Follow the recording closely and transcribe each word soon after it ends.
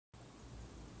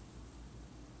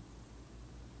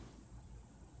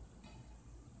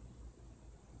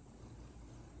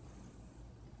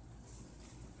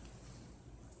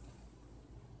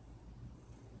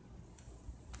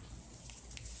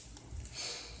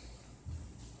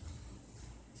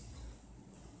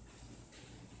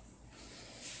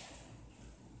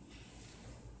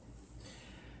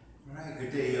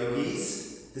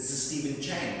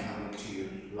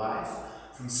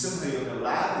from Simha Yoga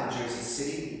Lab in Jersey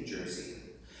City, New Jersey.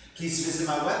 Please visit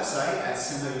my website at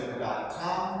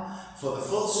simhayoga.com for the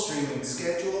full streaming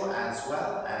schedule as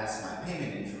well as my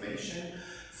payment information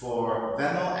for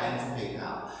Venmo and for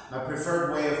PayPal. My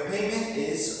preferred way of payment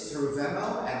is through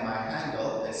Venmo, and my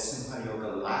handle is Simha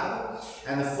Yoga Lab,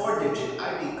 and the 4-digit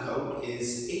ID code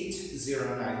is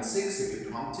 8096 if you're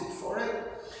prompted for it.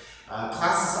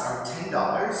 Classes are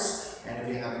 $10, and if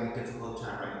you're having a difficult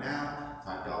time right now,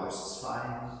 $5 is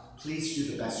fine. Please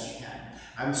do the best you can.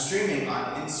 I'm streaming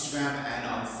on Instagram and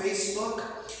on Facebook,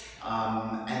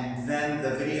 and then the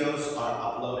videos are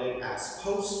uploaded as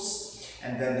posts.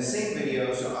 And then the same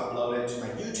videos are uploaded to my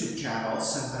YouTube channel,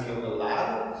 Simha Yoga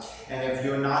Lab. And if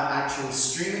you're not actually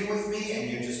streaming with me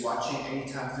and you're just watching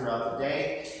anytime throughout the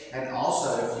day, and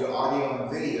also if your audio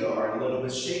and video are a little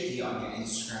bit shaky on your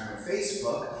Instagram or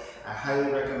Facebook, I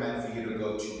highly recommend for you to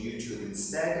go to YouTube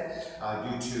instead.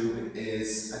 YouTube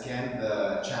is, again,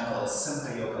 the channel is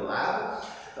Simha Yoga Lab.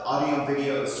 The audio and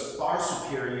video is far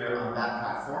superior on that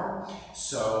platform,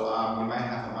 so you might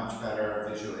have a much better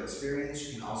visual experience.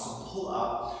 You can also pull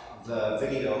up the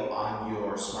video on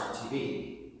your smart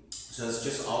TV. So it's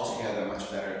just altogether a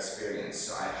much better experience.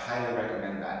 So I highly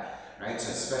recommend that, right?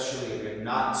 So especially if you're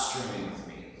not streaming with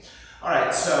me. All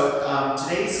right, so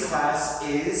today's class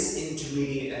is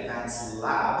Intermediate Advanced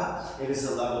Lab. It is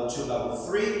a level 2, level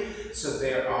 3. So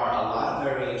there are a lot of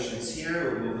variations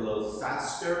here. We'll move a little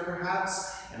faster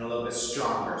perhaps, and a little bit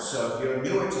stronger. So if you're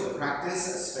newer to the practice,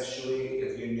 especially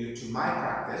if you're new to my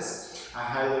practice, I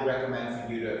highly recommend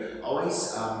for you to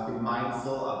always be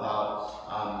mindful about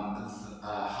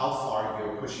how far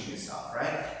you're pushing yourself,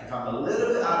 right? If I'm a little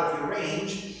bit out of your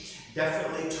range,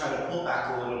 definitely try to pull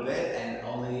back a little bit and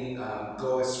only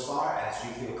go as far as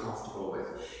you feel comfortable with.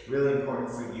 Really important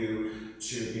for you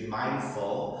to be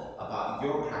mindful about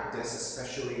your practice,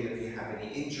 especially if you have any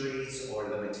injuries or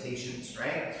limitations,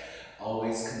 right?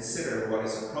 Always consider what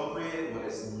is appropriate, what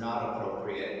is not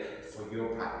appropriate for your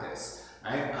practice,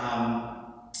 right?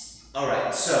 All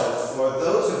right, so for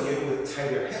those of you with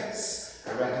tighter hips,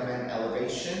 I recommend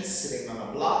elevation, sitting on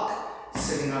a block,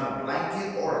 sitting on a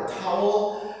blanket or a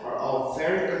towel are all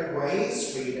very good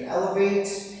ways for you to elevate,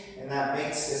 and that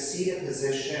makes the seated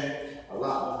position a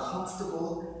lot more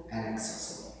comfortable and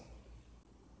accessible.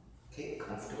 Okay,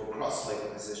 comfortable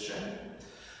cross-legged position.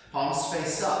 Palms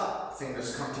face up,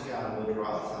 fingers come together,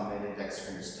 mudra, thumb and index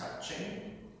fingers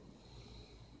touching.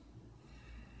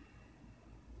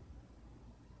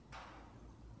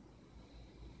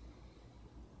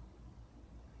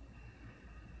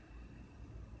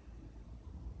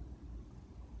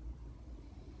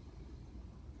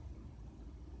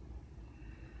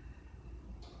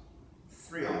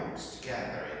 Three arms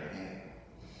together, inhale.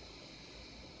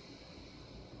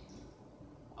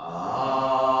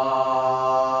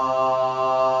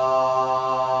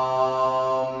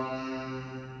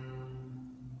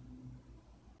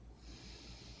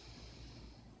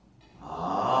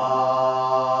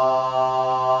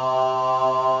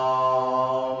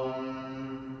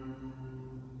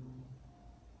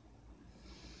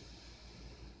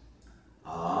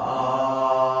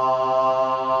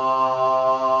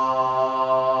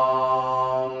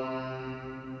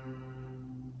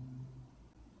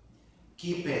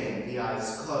 Keeping the eyes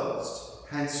closed,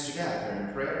 hands together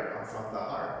in prayer or from the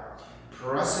heart.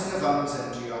 Pressing the thumbs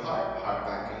into your heart, heart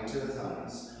back into the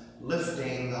thumbs.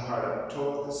 Lifting the heart up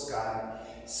toward the sky.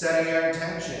 Setting your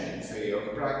intention for your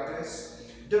yoga practice.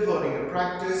 Devoting your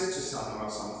practice to someone or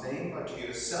something, or to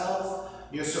yourself,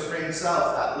 your supreme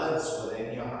self that lives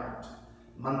within your heart.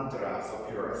 Mantra for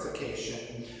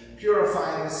purification.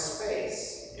 Purifying the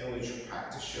space in which you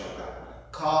practice yoga.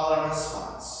 Call and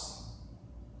response.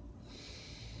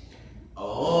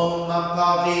 Om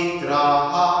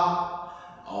Pavitraha,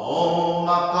 Om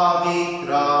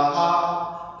Pavitraha,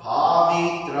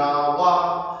 Pavitrawa,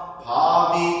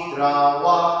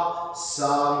 Pavitrawa,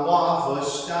 Sarva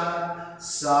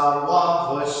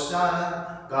Vushtan,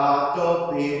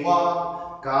 Gatopiwa,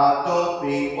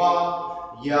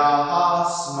 Yaha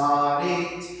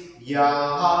Smarit,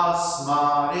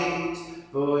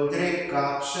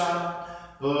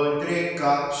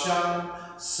 Pudrikaksham,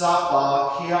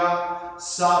 Sabahya,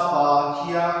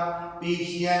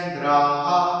 Bihyendraha,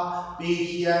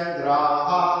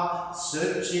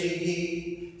 Suchihi.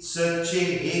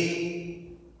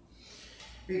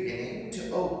 Beginning to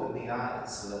open the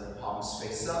eyes, let the palms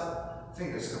face up,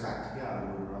 fingers come back together,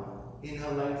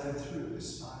 inhale, lengthen through the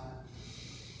spine.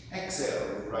 Exhale,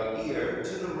 right ear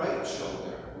to the right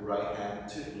shoulder, right hand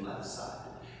to the left side.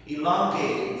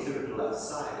 Elongating through the left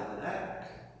side of the neck.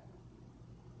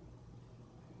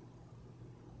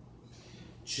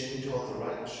 Chin toward the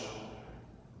right shoulder.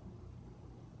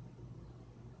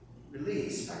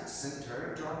 Release, back to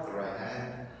center, drop the right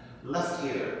hand, left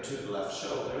ear to the left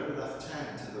shoulder, left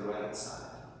hand to the right side.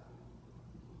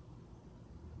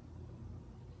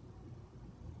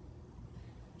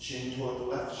 Chin toward the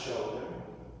left shoulder.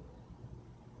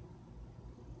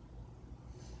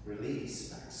 Release,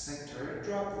 back to center,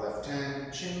 drop the left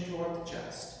hand, chin toward the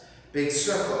chest. Big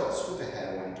circles with the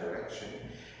head one direction.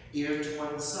 Ear to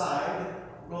one side,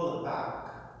 roll it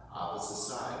back. Opposite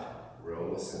side,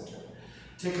 roll the center.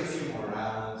 Take a few more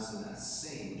rounds in that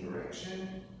same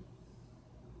direction.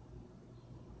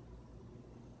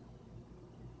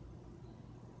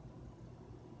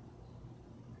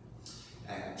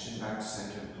 And chin back to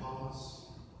center and pause.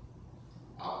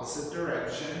 Opposite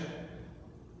direction.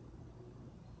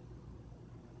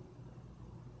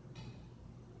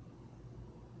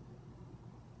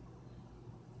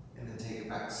 And then take it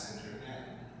back to center again.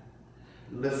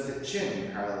 Lift the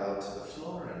chin parallel to the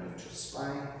floor and neutral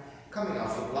spine. Coming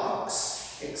off the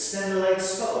blocks, extend the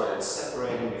legs forward,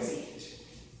 separating your feet.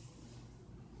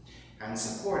 Hands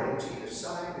supporting to either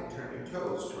side and turn your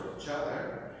toes toward each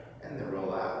other. And then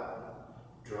roll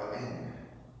out, draw in,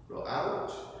 roll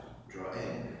out, draw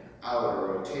in.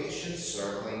 Outer rotation,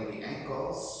 circling the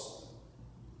ankles.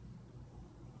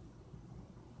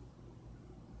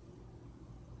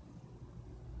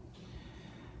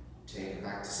 Take it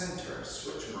back to center,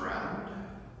 switch them around.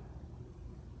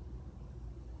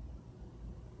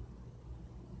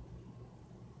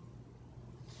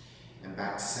 And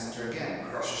back to center again.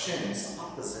 Cross your shins,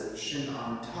 opposite shin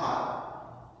on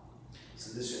top.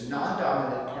 So this is your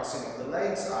non-dominant crossing of the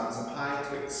legs, arms up high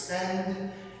to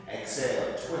extend.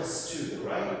 Exhale, twist to the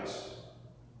right.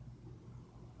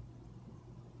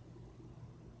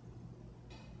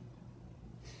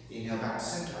 Inhale back to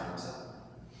center, arms up.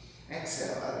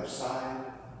 Exhale, other side.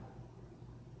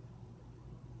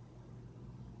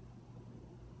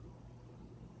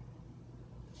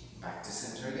 Back to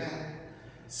center again.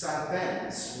 Side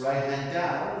bends, right hand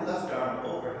down, left arm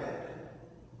overhead.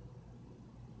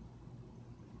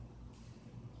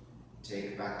 Take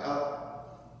it back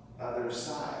up, other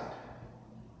side.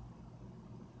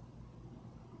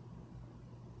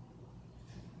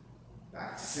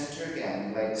 Back to center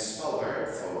again, legs forward,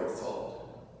 forward fold.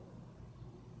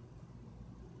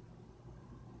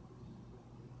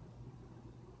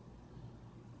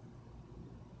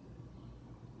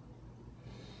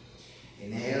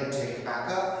 Inhale, take it back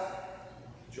up.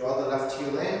 Draw the left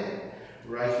heel in,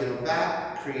 right heel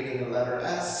back, creating a letter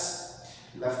S.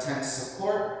 Left hand to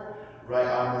support, right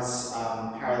arm is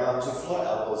parallel to floor,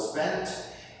 elbows bent.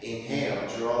 Inhale,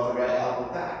 draw the right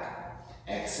elbow back.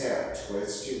 Exhale,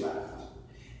 twist to left.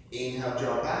 Inhale,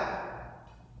 draw back.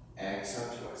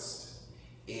 Exhale, twist.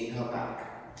 Inhale,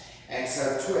 back.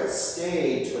 Exhale, twist.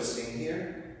 Stay twisting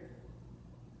here.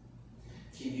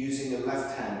 Keep using the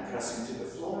left hand, pressing to the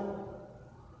floor.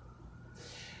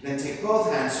 Then take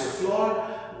both hands to the floor.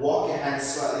 Walk your hands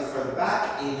slightly further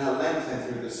back. Inhale, lengthen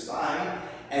through the spine.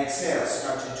 Exhale,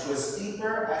 start to twist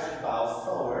deeper as you bow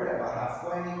forward, about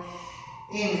halfway.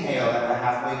 Inhale at the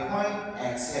halfway point.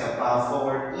 Exhale, bow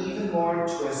forward even more,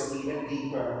 twist even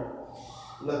deeper.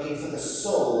 Looking for the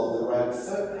sole of the right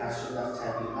foot, pass your left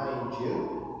hand behind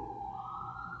you.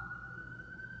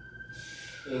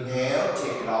 Inhale,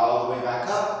 take it all the way back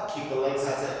up. Keep the legs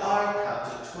as they are, count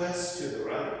to twist to the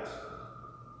right.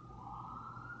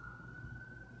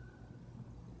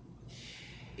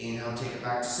 Inhale, take it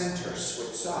back to center,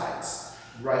 switch sides.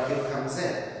 Right heel comes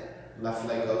in, left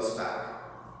leg goes back.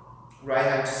 Right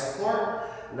hand to support,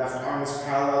 left arm is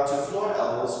parallel to floor,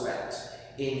 elbows bent.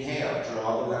 Inhale,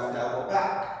 draw the left elbow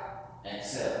back.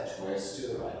 Exhale, twist to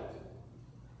the right.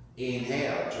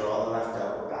 Inhale, draw the left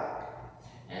elbow back.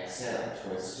 Exhale,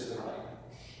 twist to the right.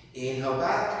 Inhale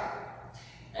back.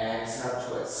 Exhale,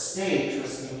 twist. Stay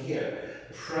twisting here.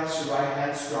 Press your right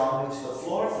hand strongly to the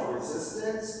floor for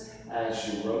resistance as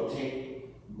you rotate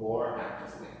more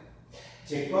actively.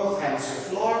 Take both hands to the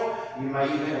floor. You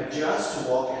might even adjust to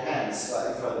walk your hands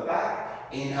slightly further back.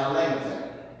 Inhale, lengthen.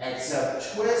 Exhale,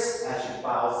 twist as you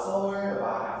bow forward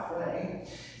about halfway.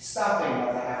 Stopping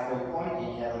at the halfway point.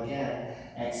 Inhale again.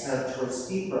 Exhale, twist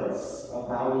deeper.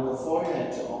 Bowing the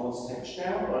forehead to almost touch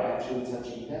down or actually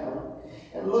touching down.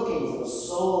 And looking for the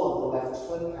sole of the left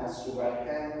foot past your right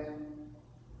hand.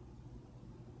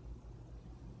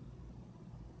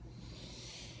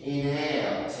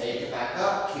 Inhale, take it back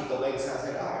up, keep the legs as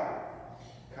they are.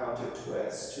 Counter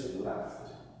twist to the left.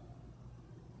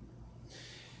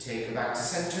 Take it back to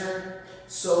center.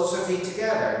 Soles of feet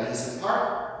together, knees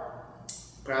apart.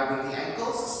 Grabbing the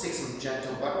ankles, let's take some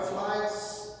gentle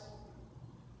butterflies.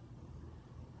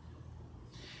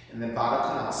 And then Baddha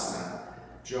Konasana.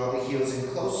 Draw the heels in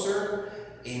closer.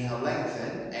 Inhale,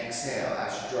 lengthen. Exhale,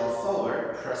 as you draw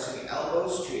forward, pressing the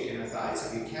elbows to your inner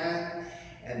thighs if you can,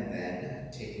 and then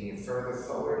taking it further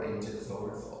forward into the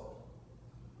forward fold.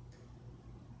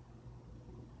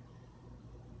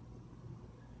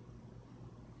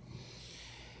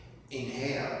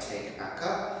 Inhale, take it back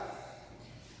up.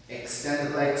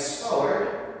 Extend the legs forward.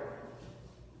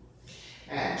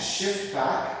 And shift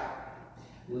back.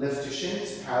 Lift your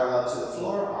shins parallel to the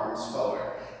floor, arms forward.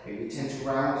 Maybe tend to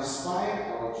round your spine.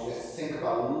 I want you to think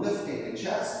about lifting the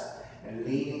chest and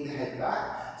leaning the head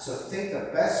back. So think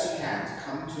the best you can to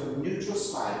come to a neutral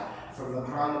spine from the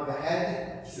crown of the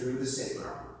head through the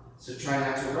sacrum. So try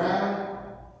not to round,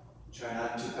 try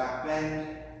not to back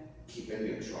bend, keep it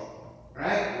neutral.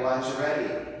 Alright, once you're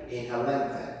ready, inhale,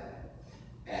 lengthen.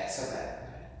 Exhale, bend.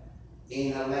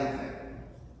 Inhale, lengthen.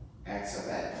 Exhale,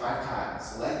 bend. 5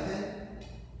 times. Lengthen,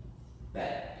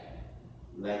 bend.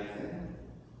 Lengthen,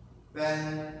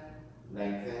 bend,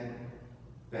 lengthen,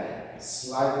 bend.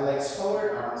 Slide the legs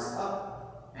forward, arms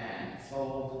up, and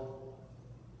fold.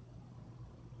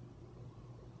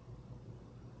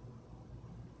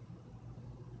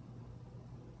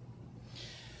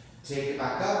 Take it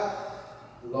back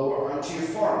up, lower onto your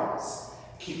forearms.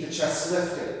 Keep the chest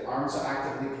lifted, arms are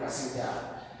actively pressing down.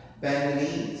 Bend the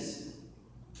knees,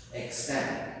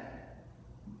 extend,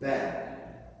 bend,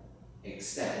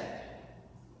 extend.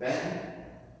 Bend,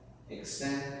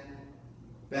 extend,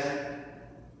 bend,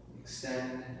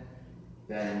 extend,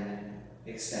 bend,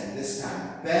 extend. This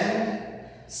time, bend,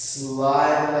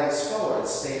 slide the legs forward,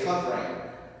 stay hovering,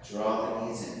 draw the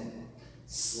knees in.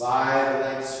 Slide the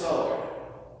legs forward,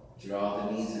 draw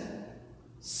the knees in.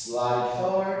 Slide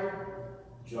forward,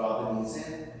 draw the knees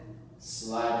in.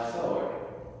 Slide forward,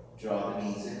 draw the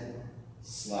knees in.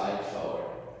 Slide forward,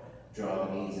 draw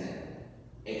the knees in.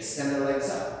 Extend the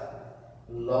legs up.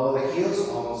 Lower the heels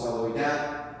almost all the way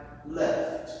down.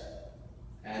 Lift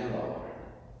and lower.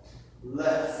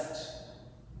 Lift.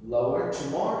 Lower. 2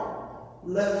 more.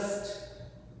 Lift.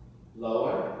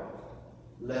 Lower.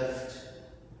 Lift.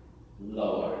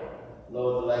 Lower.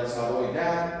 Lower the legs all the way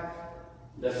down.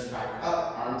 Lift back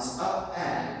up. Arms up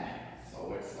and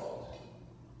forward fold.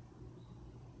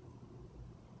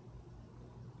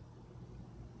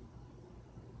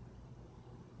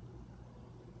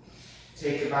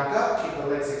 Take it back up, keep the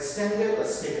legs extended.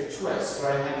 Let's take a twist.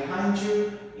 Right hand behind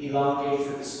you, elongate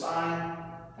through the spine,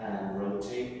 and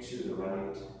rotate to the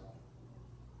right.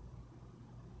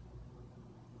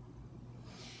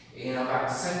 Inhale back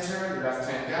to center, left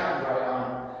hand down, right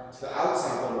arm to the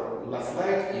outside of the left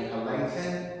leg. Inhale,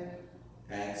 lengthen.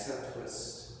 Exhale,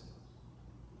 twist.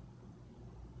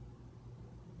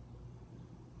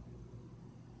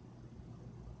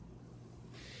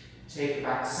 Take it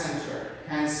back to center.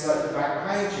 Hands slightly back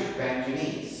behind you. Bend your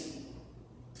knees.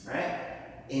 Alright?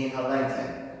 Inhale,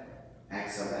 lengthen.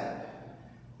 Exhale, bend.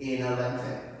 Inhale,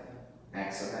 lengthen.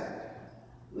 Exhale, bend.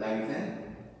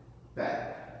 Lengthen.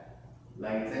 Bend.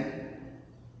 Lengthen.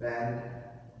 Bend.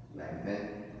 Lengthen.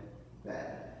 Bend.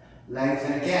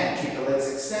 Lengthen again. Keep the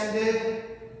legs extended.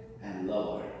 And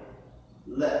lower.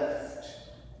 Lift.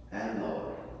 And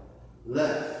lower.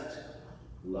 Lift.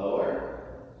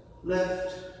 Lower.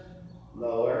 Lift.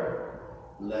 Lower,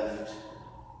 lift,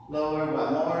 lower,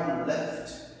 1 more,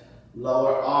 lift,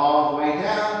 lower all the way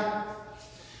down,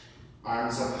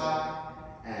 arms up high,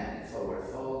 and forward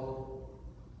fold.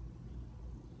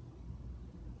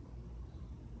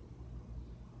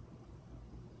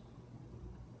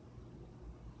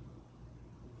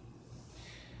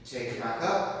 Take it back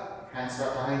up, hands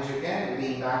back behind you again,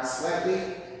 lean back slightly,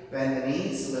 bend the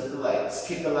knees, lift the legs.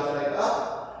 Keep the left leg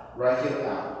up, right heel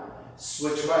down.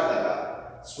 Switch right leg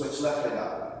up, switch left leg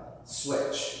up,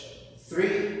 switch.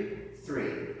 3,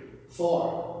 3,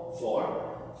 4,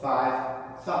 4,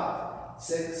 5, 5,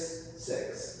 6,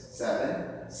 6,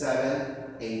 7, 7,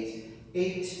 8,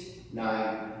 8,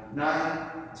 9,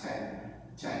 9, 10,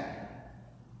 10.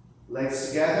 Legs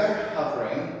together,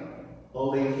 hovering,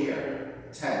 holding here.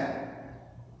 10,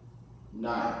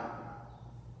 9,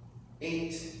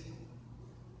 8,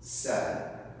 7,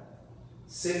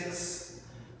 6,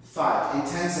 5.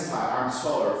 Intensify. Arms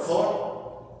forward.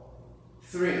 4,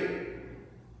 3,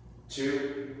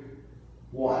 2,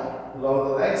 1. Lower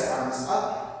the legs. Arms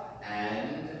up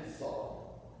and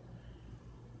fold.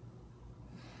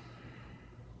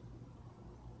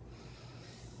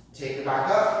 Take it back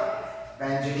up.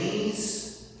 Bend your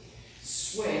knees.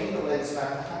 Swing the legs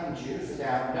back behind you for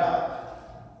down dog.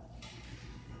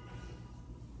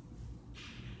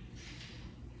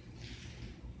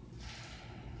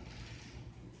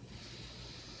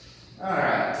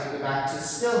 Alright, take it back to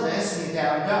stillness in your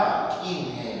down dog.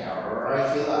 Inhale,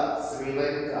 right heel up,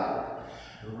 3-legged dog.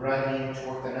 Right knee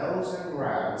toward the nose and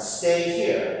round. Stay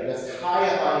here. Lift high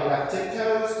up on your left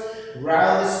tiptoes.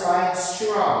 Round the spine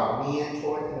strong. Knee in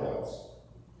toward the nose.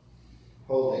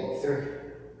 Holding. 3,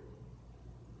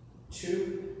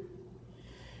 2,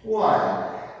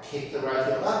 1. Kick the right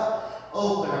heel up.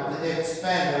 Open up the hips.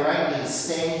 Bend the right knee.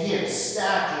 Staying here.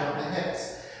 Stacking up the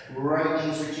hips. Right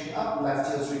knee's reaching up. Left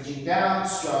heel's reaching down.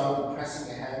 Strongly pressing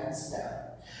the hands down.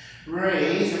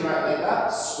 Raise your right leg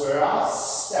up, square off,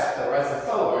 step the right foot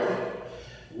forward,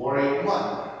 warrior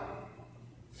 1.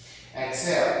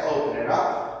 Exhale, open it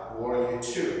up, warrior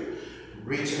 2.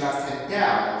 Reach your left hand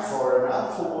down, forward and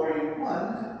up for warrior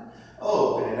 1.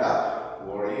 Open it up,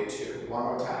 warrior 2. One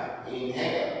more time.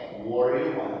 Inhale,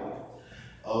 warrior 1.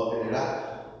 Open it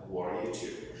up, warrior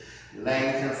 2.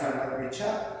 Lengthen front leg, reach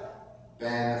up,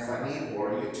 bend the front knee,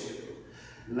 warrior 2.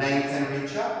 Lengthen,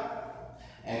 reach up.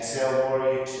 Exhale,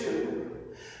 warrior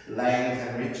 2.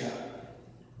 Lengthen, reach up.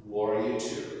 Warrior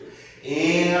 2.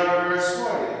 In a reverse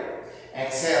warrior.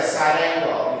 Exhale, side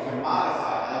angle. You can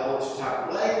modify elbow to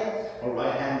top leg or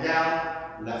right hand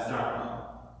down, left arm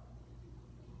up.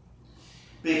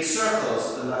 Big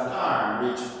circles to the left arm.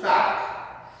 Reach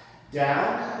back,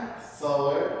 down,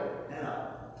 forward, and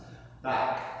up.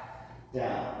 Back,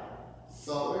 down,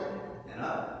 forward, and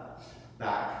up.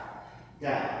 Back,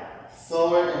 down.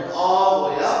 Forward and all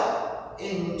the way up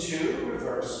into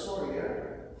reverse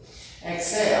warrior.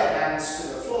 Exhale, hands to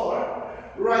the floor.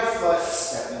 Right foot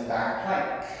stepping back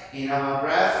plank. Inhale,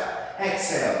 breath.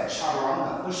 Exhale,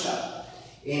 chaturanga push up.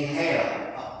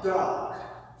 Inhale, up dog.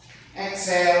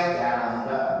 Exhale, down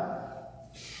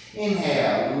dog.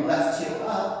 Inhale, left heel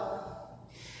up.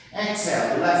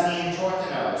 Exhale, left knee in toward the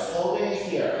nose. Holding it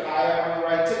here, higher on the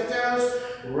right tiptoes.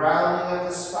 Rounding up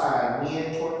the spine, knee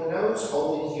in toward the nose,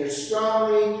 holding here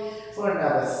strongly for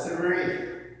another 3,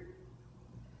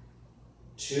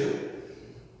 2,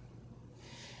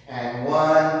 and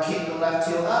 1. Keep the left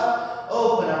heel up,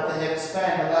 open up the hips,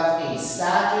 bend the left knee,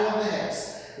 stacking of the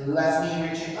hips, left knee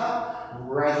reaching up,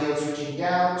 right heel's reaching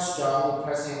down, strongly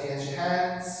pressing against your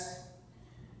hands.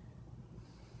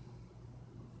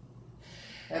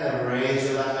 And then raise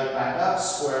your left leg back up,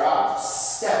 square off,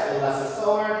 step the left foot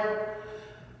forward.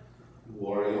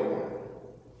 Warrior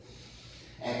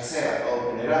 1. Exhale,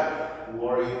 open it up,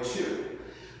 warrior 2.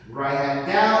 Right hand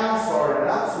down, forward and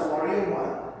up for warrior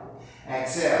 1.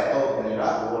 Exhale, open it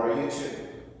up, warrior 2.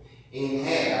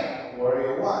 Inhale,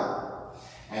 warrior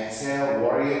 1. Exhale,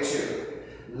 warrior 2.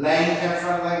 Lengthen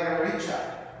front leg and reach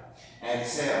up.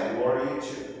 Exhale, warrior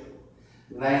 2.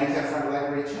 Lengthen front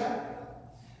leg, reach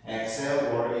up.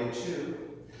 Exhale, warrior 2.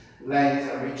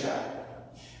 Lengthen, reach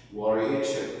up. Warrior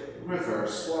 2.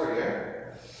 Reverse warrior.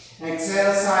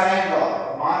 Exhale, side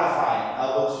angle. Modifying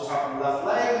elbow to top of left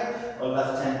leg or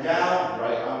left hand down,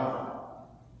 right arm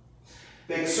up.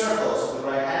 Big circles with the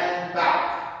right hand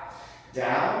back,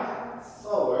 down,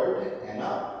 forward, and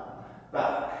up,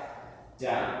 back,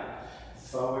 down,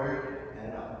 forward,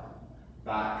 and up,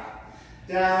 back,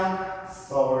 down,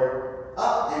 forward,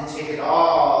 up, and take it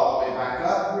all the way back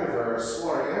up, reverse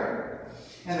warrior.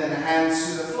 And then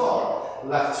hands to the floor.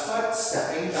 Left foot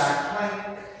stepping back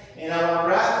plank. Inhale,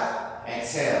 breath.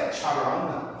 Exhale,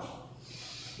 chaturanga.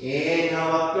 Inhale,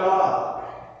 up dog.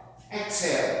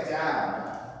 Exhale,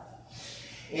 down.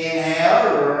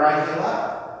 Inhale, right heel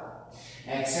up.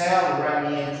 Exhale, right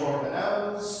knee in toward the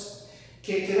nose.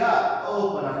 Kick it up.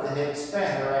 Open up the hips,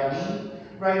 bend the right knee.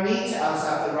 Right knee to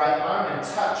outside the right arm and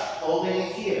touch, holding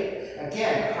it here.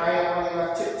 Again, high up on your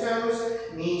left tiptoes.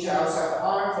 Knee to outside the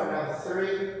arm for another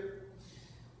 3,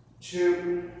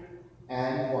 2,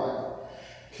 and 1.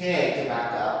 Kick it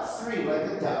back up,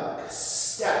 3-legged duck.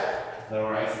 Step the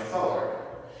right foot forward.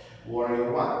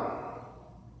 Warrior 1.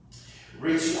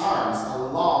 Reach the arms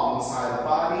alongside the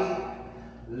body.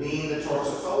 Lean the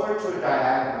torso forward to a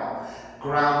diagonal.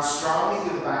 Ground strongly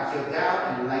through the back heel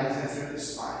down and lengthen through the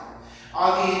spine.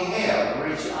 On the inhale,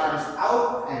 reach the arms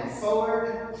out and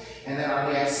forward. And then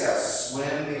on the exhale,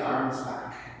 swim the arms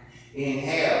back.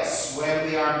 Inhale, swim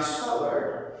the arms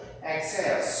forward.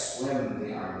 Exhale, swim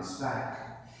the arms back.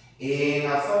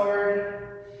 Inhale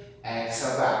forward,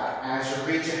 exhale back. As you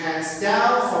reach your hands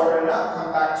down, forward and up,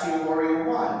 come back to your warrior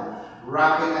 1.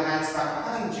 Wrapping the hands back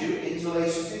behind you,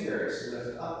 interlace your fingers.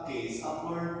 Lift up, gaze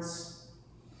upwards.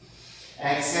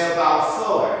 Exhale, bow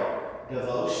forward.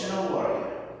 Devotional warrior.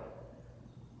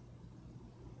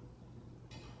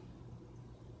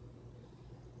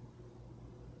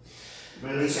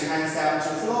 Release your hands down to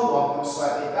the floor, walk them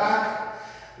slightly back.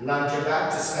 Lunge your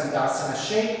back to Skandasana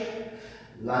shape.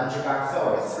 Lunge your back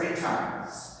forward 3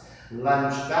 times.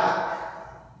 Lunge back.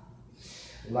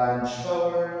 Lunge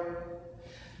forward.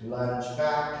 Lunge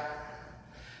back.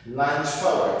 Lunge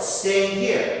forward, staying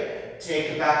here.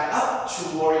 Take it back up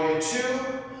to warrior two,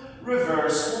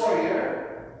 reverse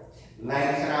warrior.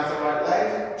 Lengthen out the right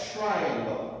leg,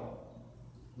 triangle.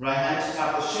 Right hand to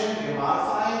top of the shin, you're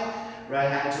modifying. Right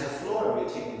hand to the floor, we're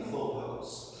taking the full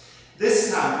pose.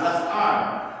 This time, left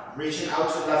arm, reaching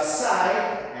out to left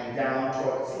side and down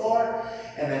toward the floor.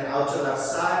 And then out to left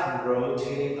side and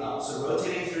rotating up. So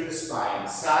rotating through the spine,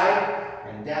 side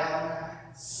and down,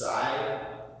 side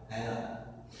and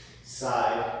up,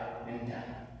 side and down,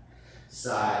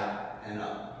 side and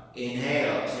up.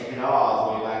 Inhale, take it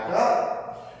all the way back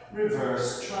up.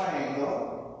 Reverse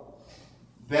triangle.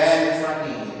 Bend the front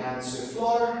knee, hands to the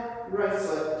floor, right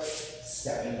foot,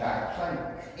 stepping back, plank.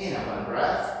 In one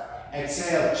breath.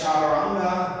 Exhale,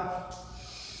 chaturanga.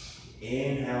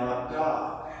 Inhale, up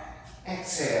dog.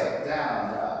 Exhale,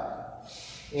 down dog.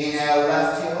 Inhale,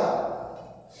 left heel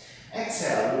up.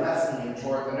 Exhale, left knee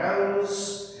toward the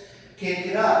nose. Kick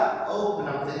it up, open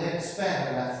up the hips, bend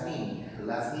the left knee.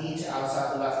 Left knee to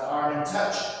outside the left arm and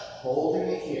touch. Holding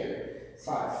it here.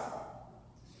 5,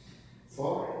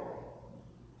 4,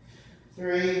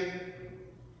 3,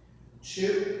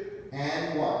 2,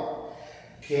 and 1.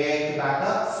 Kick it back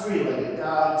up, three-legged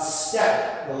dog.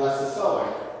 Step the left foot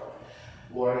forward.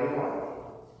 Warrior one.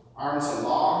 Arms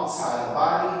alongside the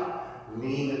body.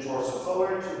 Lean the torso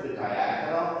forward to the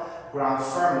diagonal. Ground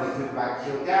firmly through the back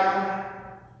heel down.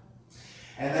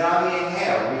 And then on the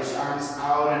inhale, reach arms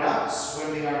out and up.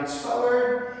 Swim the arms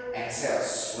forward. Exhale,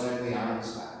 swim the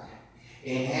arms back.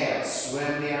 Inhale,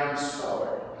 swim the arms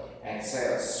forward.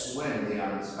 Exhale, swim the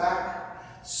arms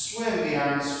back. Swim the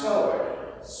arms forward.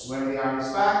 Swim the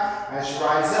arms back. As you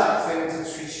rise up,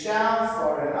 fingertips reach down,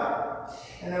 forward and up.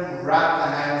 And then wrap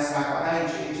the hands back behind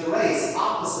you. Interlace,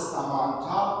 opposite thumb on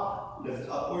top. Lift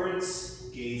upwards,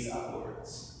 gaze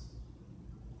upwards.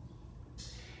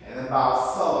 And then bow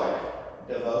forward.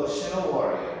 Devotional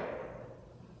warrior.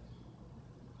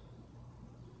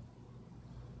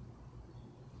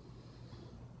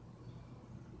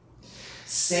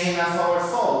 Stay in that forward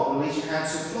fold. Release your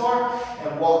hands to the floor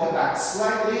and walk it back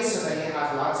slightly so that you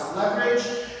have lots of leverage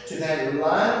to then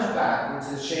lunge back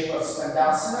into the shape of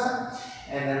Skandasana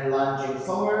and then lunging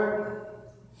forward,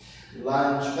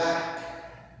 lunge back,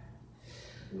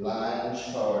 lunge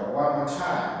forward. One more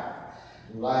time.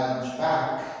 Lunge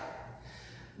back,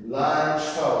 lunge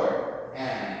forward,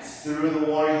 and through the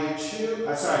warrior two,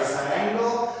 side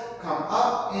angle, come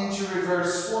up into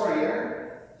reverse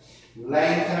warrior.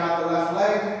 Lengthen out the left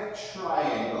leg,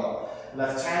 triangle.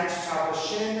 Left hand to top of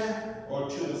shin or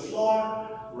to the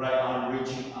floor, right arm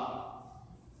reaching up.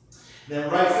 Then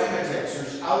right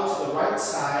fingertips reach out to the right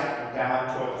side,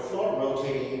 down toward the floor,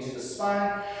 rotating into the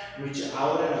spine. Reach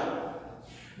out and up.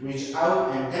 Reach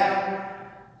out and down.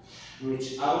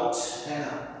 Reach out and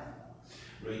up.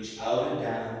 Reach out and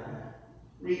down.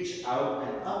 Reach out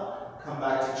and up. Come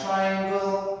back to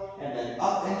triangle, and then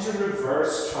up into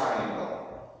reverse triangle.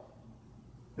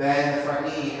 Bend the front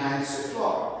knee, hands to the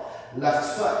floor. Left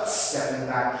foot, stepping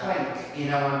back plank.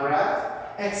 Inhale, one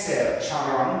breath. Exhale,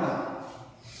 chaturanga.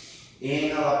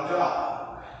 Inhale, up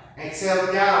dog.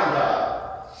 Exhale, down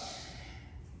dog.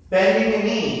 Bending the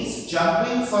knees,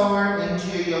 jumping forward into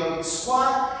your yogic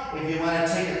squat. If you want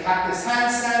to take a cactus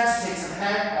handstand to take some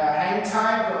hang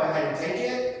time, go ahead and take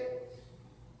it.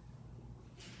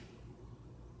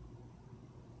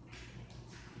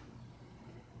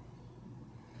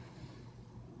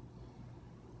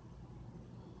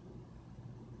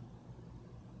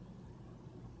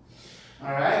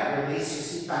 All right, release your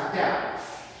seat back down.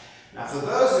 Now for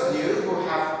those of you who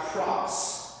have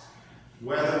props,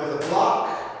 whether with a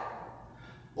block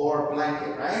or a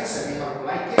blanket, right? So if you have a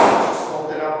blanket, just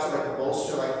fold it up to like a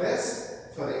bolster like this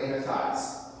for the inner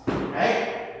thighs,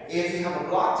 right? If you have a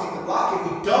block, take the block.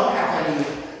 If you don't have any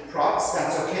props,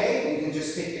 that's okay. You can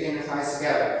just take your inner thighs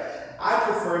together. I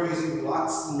prefer using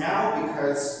blocks now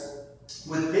because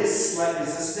with this slight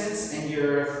resistance and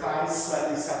your thighs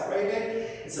slightly separated,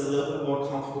 it's a little bit more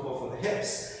comfortable for the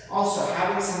hips. Also,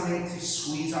 having something to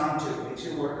squeeze onto makes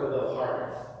your work a little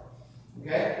harder.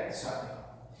 Okay? So,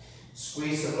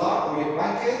 squeeze the block or your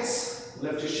blankets,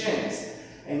 lift your shins.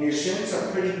 And your shins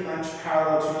are pretty much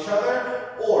parallel to each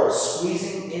other, or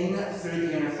squeezing in through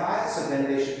the inner thighs, so then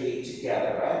they should be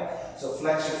together, right? So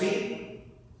flex your feet,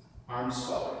 arms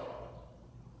forward.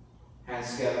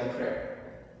 Hands together in prayer.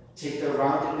 Take the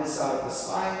roundedness out of the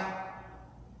spine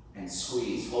and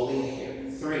squeeze, holding it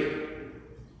here. 3,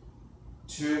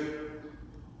 2,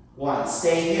 1.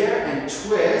 Stay here and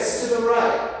twist to the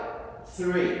right.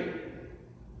 3,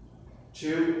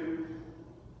 2,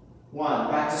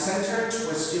 1. Back to center,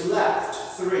 twist your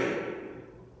left. 3,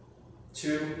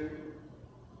 2,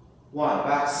 1,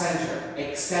 back to center.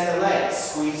 Extend the legs,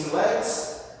 squeeze the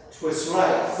legs, twist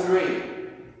right. 3,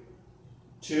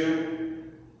 2,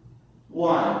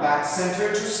 1. Back to center,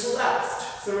 twist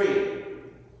left. 3,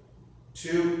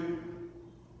 2,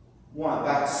 1.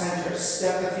 Back to center.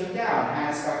 Step the feet down.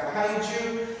 Hands back behind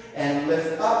you and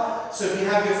lift up. So if you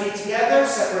have your feet together,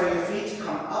 separate your feet to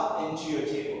come up into your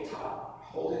tabletop.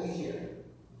 Holding it here.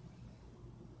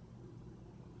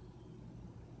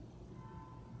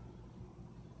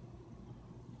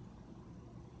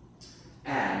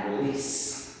 And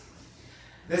release.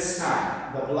 This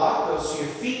time, the block goes to your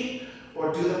feet,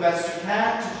 or do the best you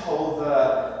can to hold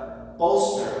the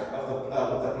bolster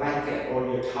of the blanket or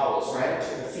your towels, right,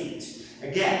 to the feet.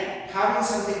 Again, having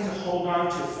something to hold on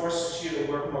to forces you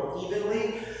to work more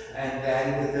evenly, and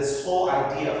then with this whole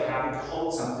idea of having to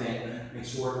hold something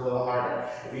makes you work a little harder.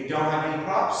 If you don't have any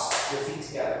props, your feet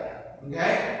together,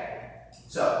 okay?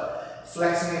 So,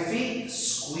 flexing your feet,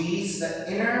 squeeze the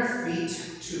inner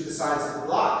feet to the sides of the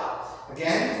block.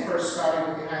 Again, first starting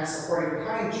with your hands supporting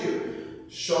behind you.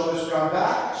 Shoulders drawn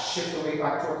back, shift the weight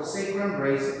back toward the sacrum,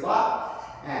 raise the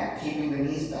block, and keeping the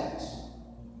knees bent.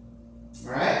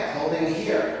 Alright, holding it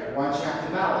here. Once you have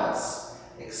to balance,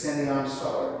 extend the arms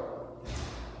forward.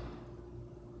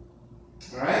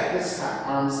 Alright, this time,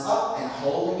 arms up and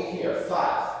holding it here.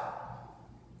 5,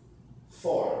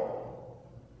 4,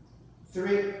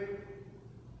 3,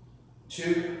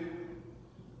 2,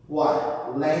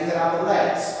 1. Lengthen out the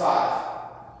legs. 5,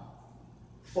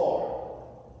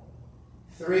 4,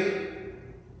 3,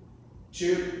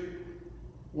 2,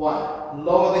 1.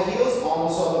 Lower the heels,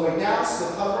 almost all the way down,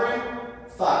 still hovering.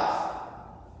 5,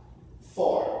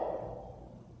 4,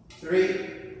 3,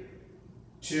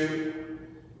 2,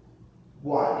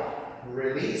 1.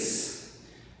 Release.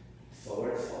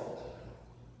 Forward fold.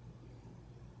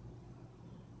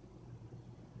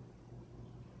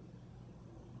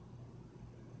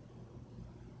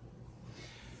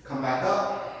 Come back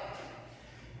up.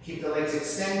 Keep the legs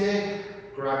extended.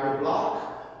 Grab your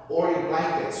block or your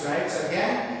blankets, right? So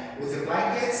again, with the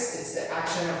blankets, it's the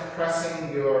action of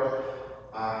pressing your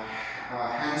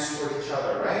hands toward each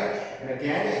other, right? And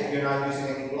again, if you're not using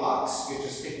any blocks, you're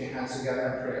just sticking your hands together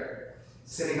in prayer.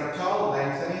 Sitting up tall,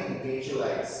 lengthening, engage your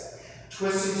legs.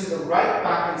 Twisting to the right,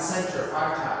 back, and center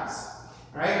 5 times.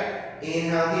 All right?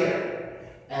 Inhale here.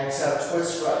 Exhale,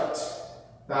 twist right.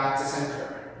 Back to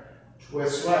center.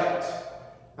 Twist right.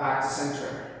 Back to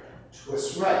center.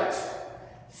 Twist right.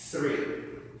 3.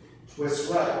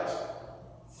 Twist right.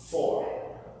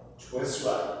 4. Twist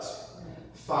right.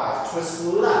 5. Twist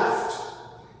left.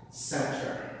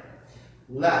 Center.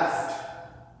 Left.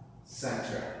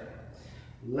 Center.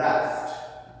 Left.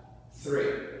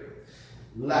 3.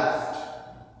 Left.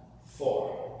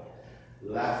 4.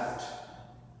 Left.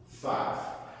 5.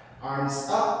 Arms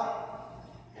up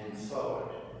and forward.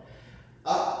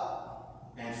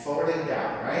 Up and forward and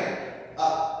down, right?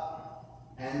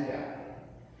 Up and down.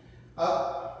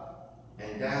 Up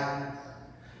and down.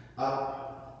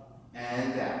 Up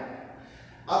and down.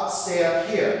 Up, stay up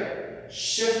here.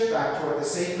 Shift back toward the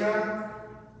sacrum.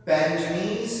 Bend your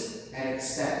knees and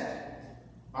extend.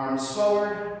 Arms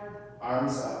forward,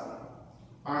 arms up.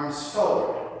 Arms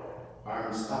forward,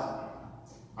 arms up.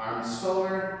 Arms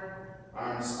forward,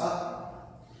 arms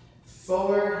up.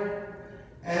 Forward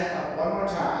and up. One more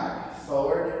time.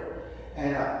 Forward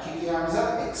and up. Keep the arms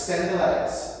up, extend the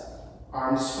legs.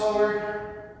 Arms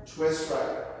forward, twist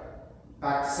right.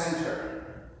 Back to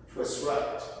center, twist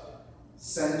right.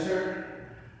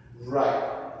 Center,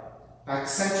 right. Back to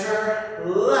center,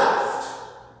 left.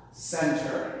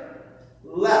 Center.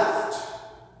 Left,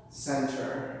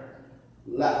 center,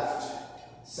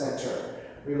 left, center.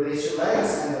 Release your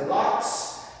legs and the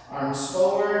blocks. Arms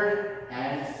forward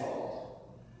and fold.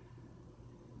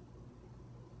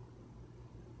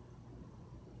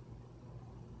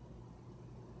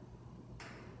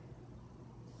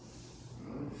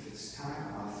 If it's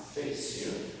time, I'll face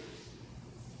you.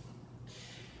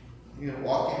 You're going to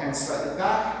walk your hands slightly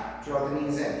back, draw the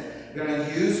knees in. You're going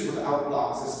to use without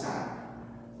blocks this time.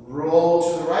 Roll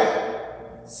to the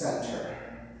right, center.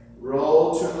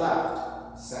 Roll to the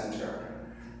left, center.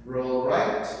 Roll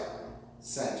right,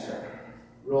 center.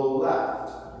 Roll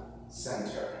left,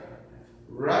 center.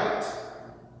 Right,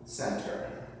 center.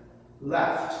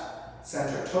 Left,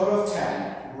 center. Total of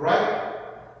 10. Right,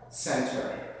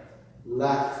 center.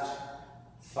 Left,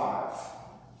 5.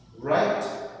 Right,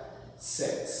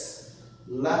 6.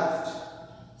 Left,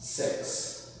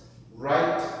 6.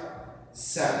 Right,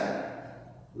 7.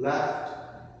 Left,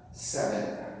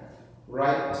 7.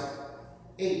 Right,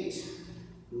 8.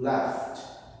 Left,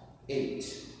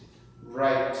 8.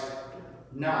 Right,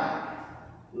 9.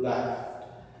 Left,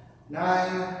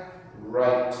 9,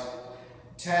 right,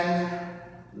 10,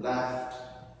 left,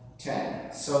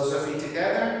 10. Soles of feet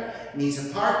together, knees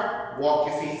apart, walk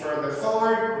your feet further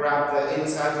forward, grab the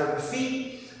inside of the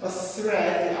feet, or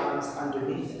thread the arms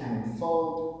underneath and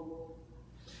fold.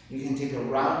 You can take a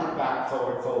rounded back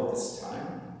forward fold this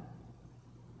time.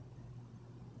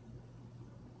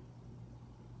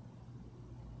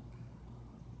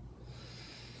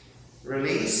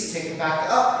 Release, take it back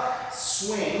up,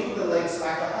 swing the legs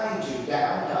back behind you,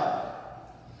 down,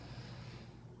 up.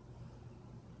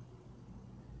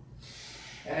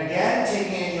 And again,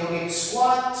 taking a yogic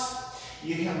squat,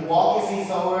 you can walk your feet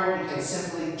forward, you can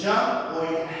simply jump,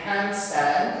 or you can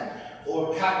handstand,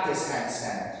 or cactus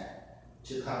handstand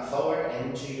to come forward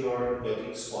into your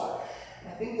yogic squat.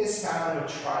 I think this time I'm going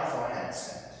to try for a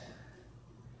handstand.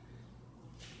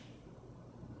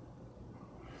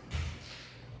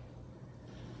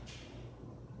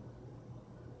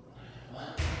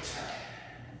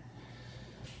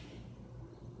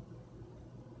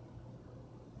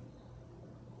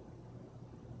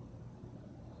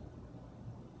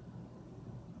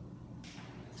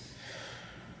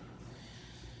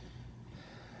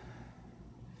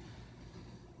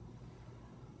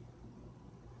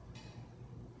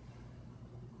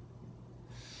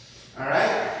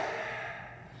 Alright,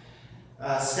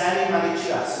 standing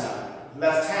Madhyasana,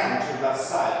 left hand to left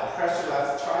side, press your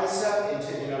left tricep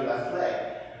into inner left leg,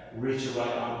 reach your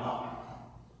right arm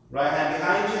up. Right hand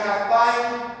behind you, half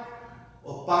bind,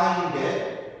 or bind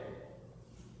it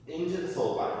into the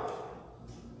full bind.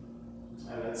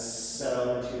 And let's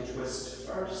settle into your twist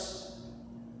first.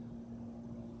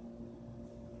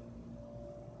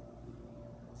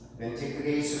 Then take the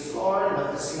gaze to the floor,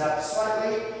 lift the seat up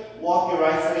slightly. Walk your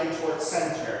right foot in towards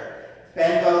center.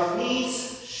 Bend both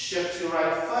knees, shift your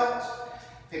right foot,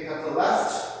 pick up the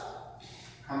left,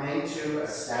 come into a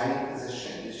standing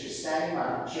position. This is your standing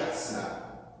Madhyasana.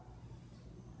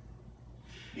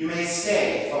 You may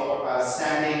stay for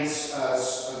standing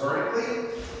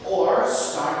vertically, or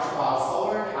start to bow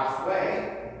forward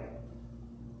halfway,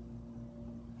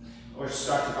 or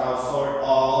start to bow forward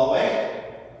all the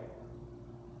way.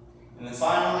 And then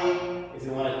finally, if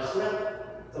you want to clip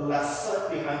the left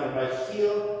foot behind the right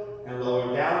heel and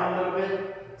lower down a little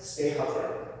bit, stay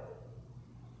hovering.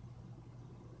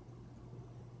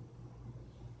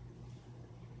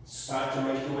 Start to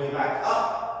make your way back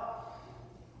up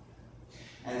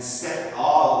and step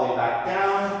all the way back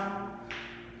down.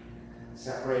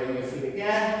 Separating your feet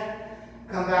again.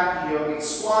 Come back to yogic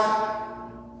squat.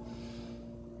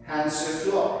 Hands to the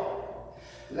floor.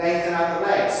 Lengthen out the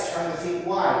legs. Turn the feet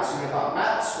wide to about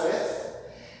mat width.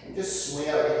 And just sway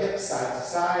out your hips side to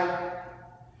side.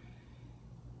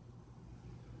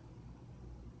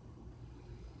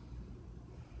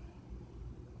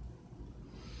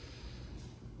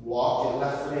 Walk your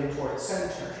left foot in towards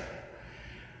center.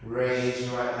 Raise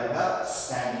your right leg up,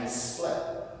 standing split.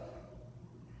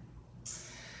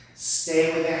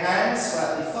 Stay with your hands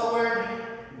slightly forward.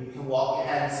 You can walk your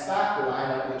hands back,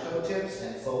 line up your toe tips,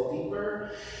 and fold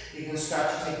deeper. You can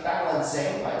start to take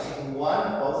balancing by taking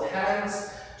one, both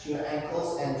hands, to your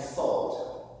ankles and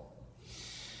fold.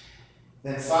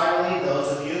 Then finally,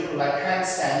 those of you who like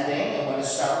handstanding and want to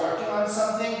start working on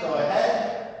something, go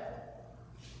ahead.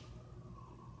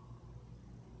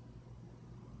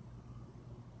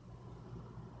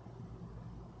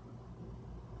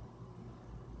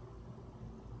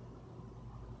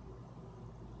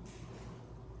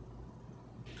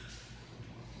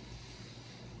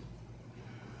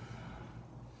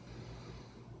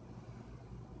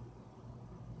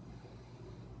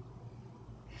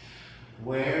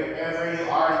 Wherever you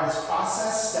are in this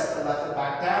process, step the left foot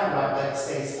back down, right leg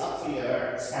stays up for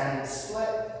your standing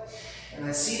split. And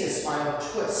then see this final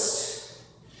twist.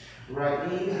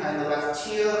 Right knee behind the left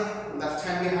heel, left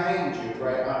hand behind you,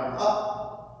 right arm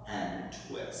up, and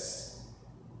twist.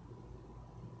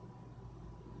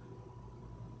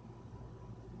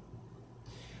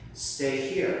 Stay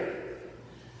here.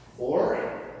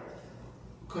 Or,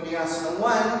 Kuniyasana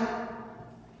 1.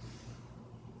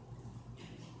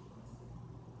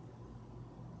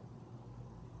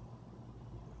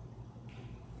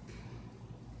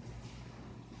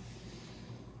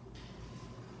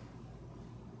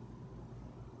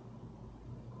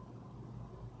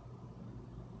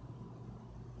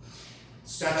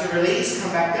 Start to release,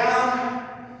 come back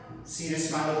down. See this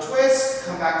final twist,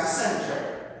 come back to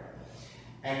center.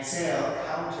 Exhale,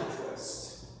 counter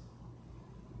twist.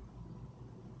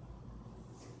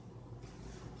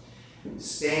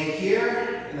 Staying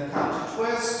here in the counter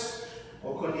twist,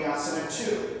 or Kuniyasana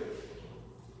 2.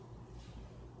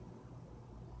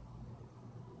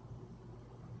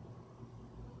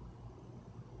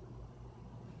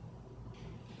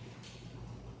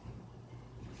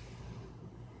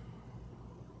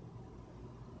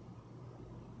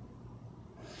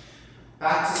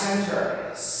 Back to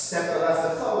center. Step the left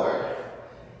foot forward.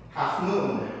 Half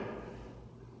moon.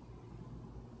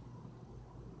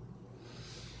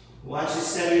 Once you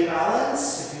steady your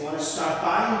balance, if you want to start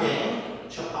binding,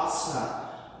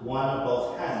 Chapasana, one of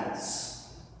both hands.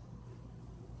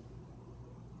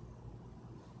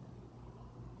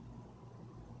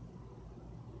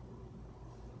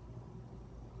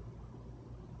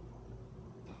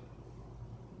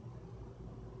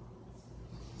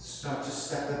 Start to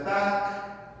step it back.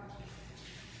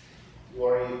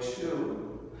 Warrior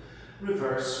two.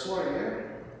 Reverse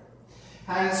warrior.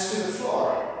 Hands to the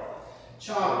floor.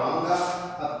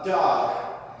 Chaturanga, up dog.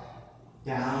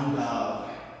 Down dog.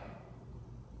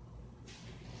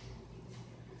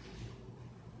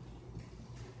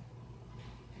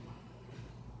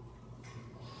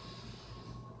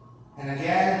 And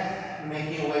again,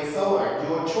 making your way forward.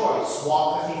 Your choice.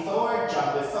 Walk the feet forward,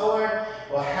 jump it forward,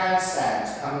 or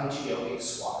handstand coming to yogic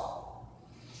squat.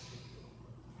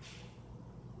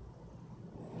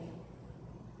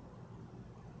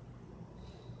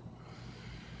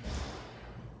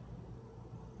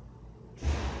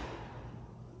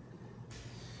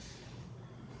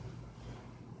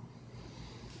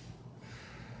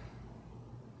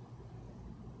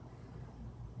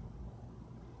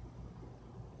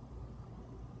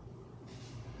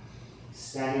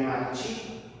 Standing on the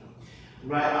cheek.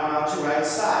 Right arm out to right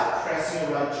side. Pressing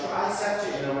your right tricep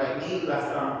to inner right knee.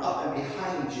 Left arm up and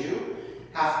behind you.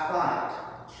 Half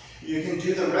bind. You can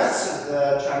do the rest of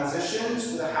the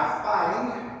transitions with a half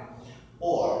bind.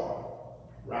 Or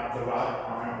wrap the right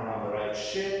arm around the right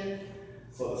shin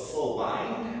for the full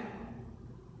bind.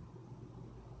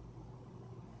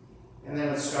 And then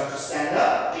let's start to stand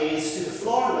up. Gaze to the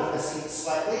floor. Lift the seat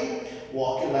slightly.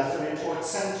 Walk your left foot in towards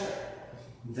center.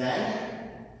 Then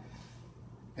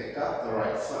pick up the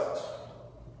right foot.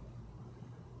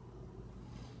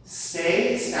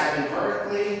 Stay standing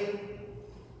vertically.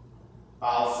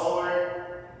 Bow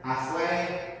forward,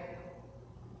 halfway.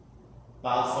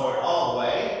 Bow forward all the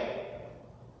way.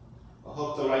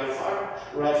 Hook the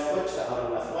right foot to the outer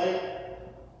left leg.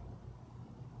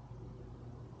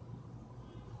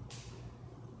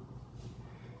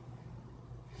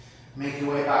 Make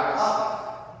your way back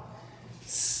up.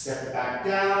 Step it back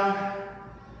down.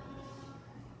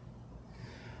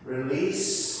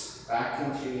 Release back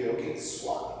into yogic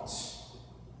squat.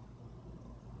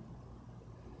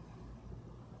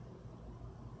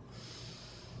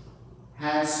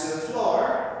 Hands to the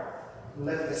floor.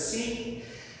 Lift the seat.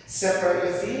 Separate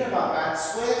your feet about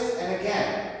max width. And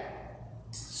again,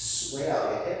 sway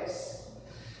out your hips.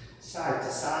 Side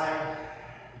to side.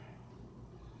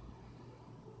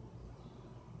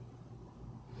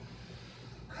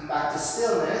 Come back to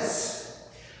stillness.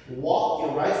 Walk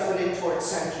your right foot in towards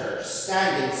center.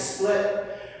 Standing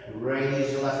split.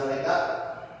 Raise your left leg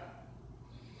up.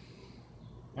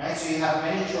 Alright, so you have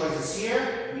many choices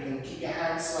here. You can keep your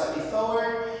hands slightly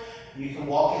forward. You can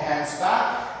walk your hands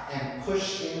back and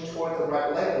push in toward the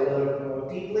right leg a little bit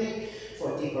more deeply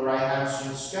for a deeper right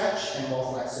hamstring stretch and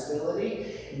more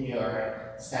flexibility in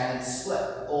your standing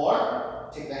split. Or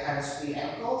take the hands to the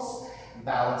ankles,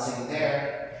 balancing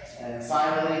there. And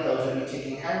finally, those of you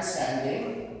taking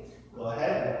handstanding, go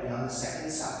ahead and be on the second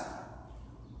side.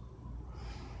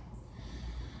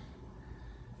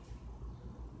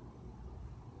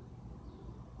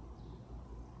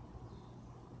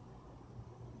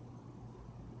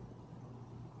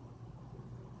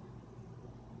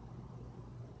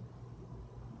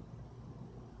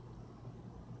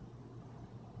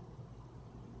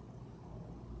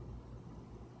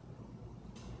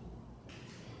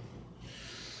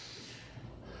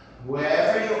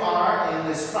 Wherever you are in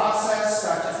this process,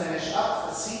 start to finish up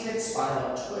for seated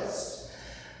spinal twist.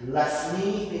 Left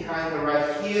knee behind the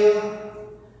right heel,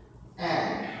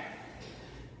 and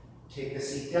take the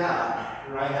seat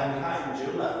down. Right hand behind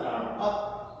you, left arm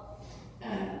up,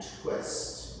 and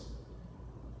twist.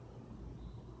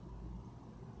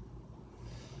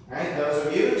 All right, those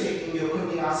of you taking your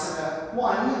Kundinasana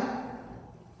 1,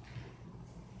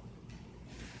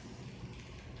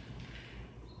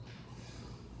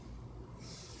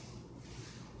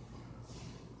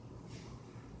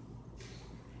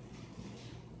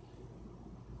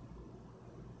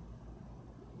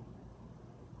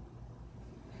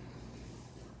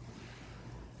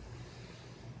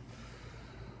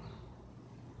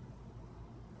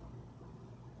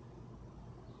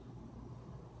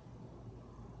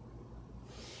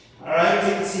 alright,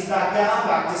 take the seat back down,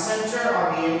 back to center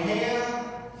on the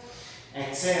inhale.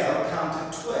 Exhale,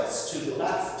 counter twist to the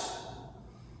left.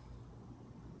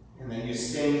 And then you're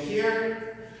staying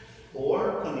here,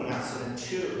 or Kundinasana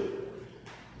 2.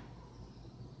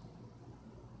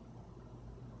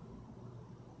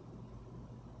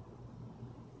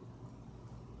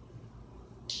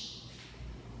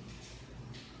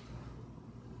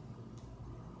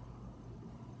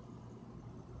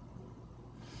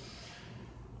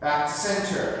 Back to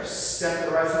center. Step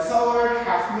the right foot forward,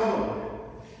 half moon.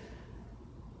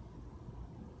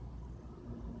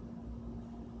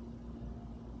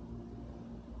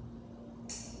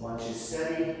 Once you're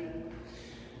steady,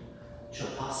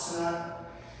 Shavasana.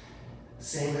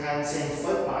 Same hand, same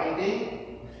foot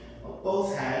binding of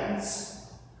both hands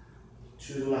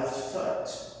to the left foot.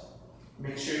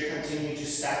 Make sure you continue to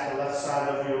stack the left side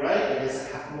of your right. It is a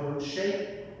half moon shape.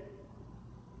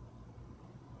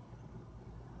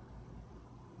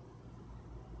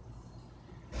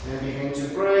 Then begin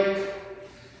to break.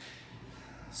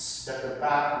 Step it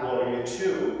back, warrior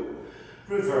two.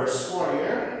 Reverse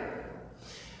warrior.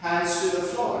 Hands to the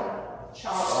floor.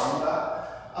 Chaturanga,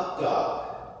 up dog.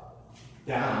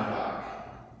 Down dog.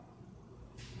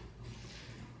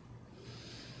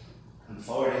 And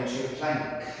forward into your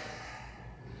plank.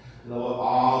 Lower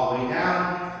all the way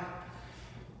down.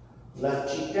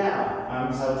 Left cheek down.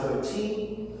 Arms out to a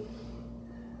T.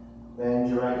 Bend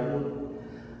your right knee.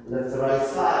 Lift the right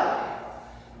thigh.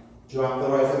 Drop the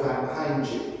right foot back behind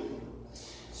you.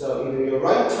 So either your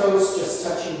right toes just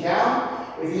touching down.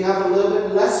 If you have a little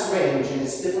bit less range and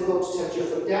it's difficult to touch your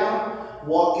foot down,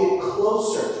 walk it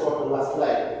closer toward the left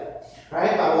leg.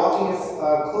 Right? By walking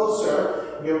it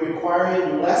closer, you're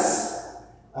requiring less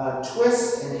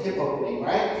twist and hip opening,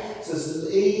 right? So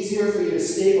it's easier for you to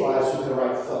stabilize with the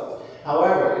right foot.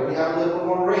 However, if you have a little bit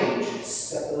more range,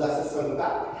 step the left foot further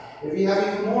back. If you have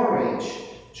even more range,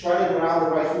 try to ground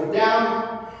the right foot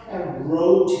down and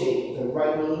rotate the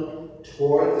right knee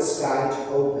toward the sky to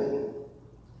open.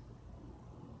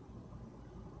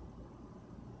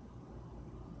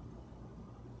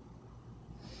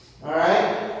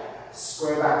 Alright,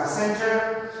 square back to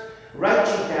center. Right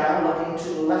cheek down, looking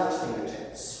to the left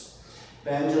fingertips.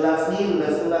 Bend your left knee,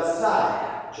 lift the left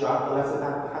thigh. Drop the left foot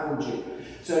back behind you.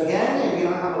 So again, if you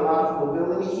don't have a lot of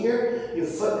mobility here, your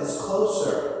foot is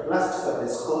closer, left foot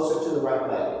is closer to the right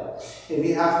leg. If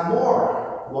you have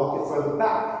more, walk it further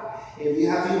back. If you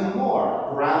have even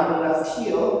more, ground the left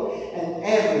heel, and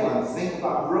everyone think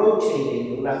about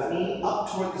rotating the left knee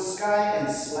up toward the sky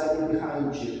and slightly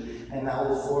behind you. And that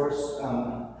will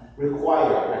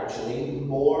require actually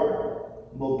more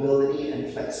mobility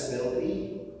and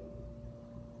flexibility.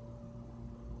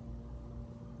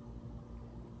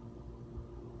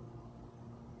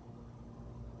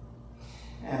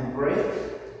 And break.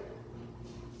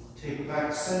 Take it back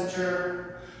to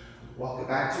center. Walk it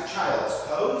back to child's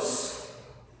pose.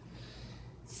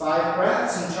 5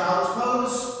 breaths in child's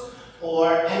pose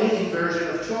or any inversion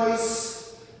of choice.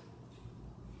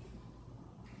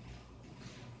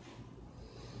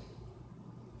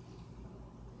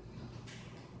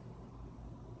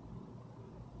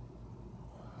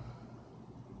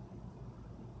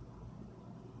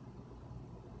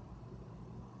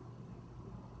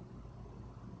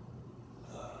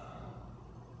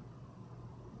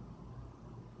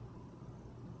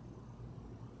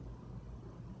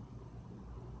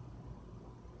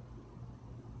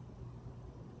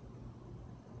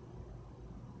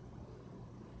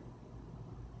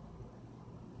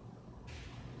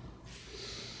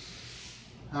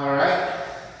 All right.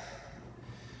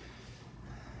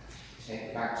 Take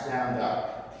it back to down dog.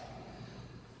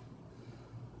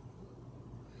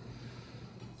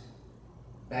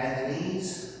 Bend the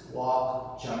knees,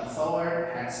 walk, jump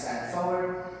forward, handstand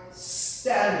forward,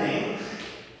 standing,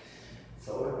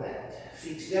 forward bend.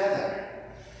 Feet together,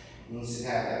 knees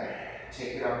together.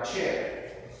 Take it up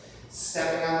chair.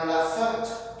 Stepping on the left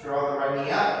foot, draw the right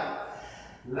knee up.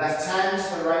 Left hand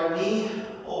to the right knee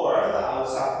or the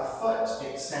outside of the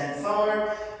foot. Extend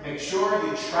forward. Make sure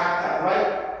you track that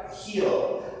right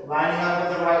heel, lining up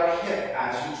with the right hip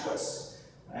as you twist.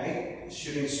 Right?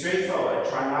 Shooting straight forward.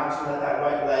 Try not to let that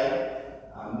right leg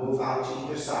move out to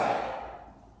either side.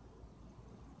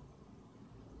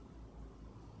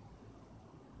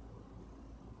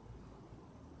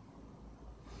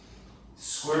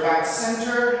 Square back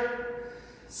center.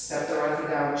 Step the right foot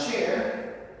down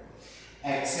chair.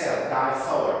 Exhale, dive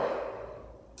forward.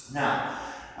 Now,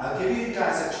 I'll give you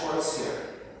guys a choice here.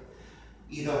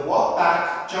 Either walk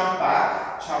back, jump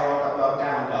back, chaturanga dog,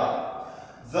 down dog.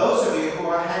 Those of you who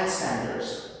are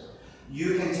handstanders,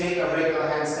 you can take a regular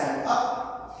handstand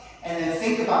up and then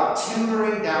think about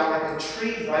timbering down like a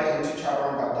tree right into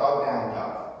chaturanga dog, down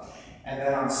dog. And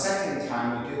then on second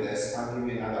time we do this, I'll give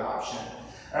you another option.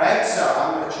 Alright, so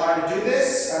I'm going to try to do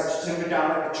this, to timber down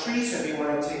like a tree, so if you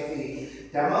want to take the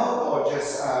demo or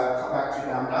just come back to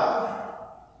down dog.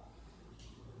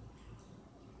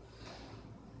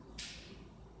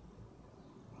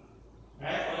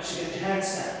 Alright, once you get your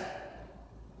handstand,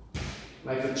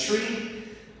 like a tree,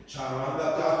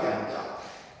 chaturanga dog, down dog.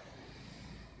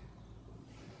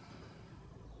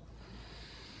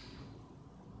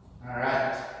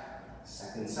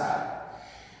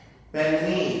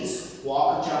 knees.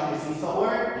 Walk or jump your feet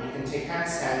forward. You can take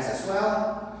handstands as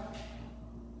well.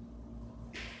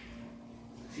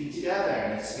 Feet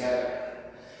together, knees together.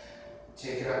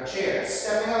 Take it up chair.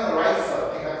 Stepping on the right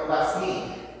foot, pick up the left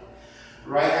knee.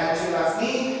 Right hand to left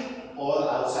knee, or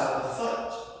outside the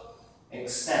foot.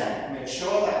 Extend. Make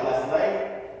sure that left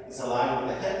leg is aligned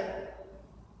with the hip.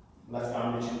 Left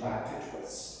arm reaching back to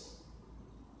twist.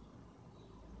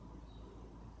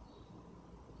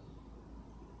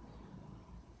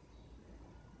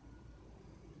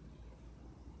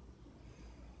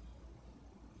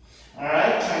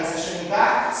 Alright, transitioning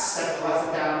back, step the left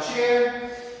foot down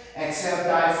chair, exhale,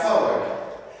 dive forward.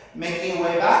 Making your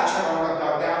way back, chaturanga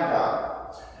dog, down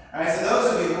dog. Alright, for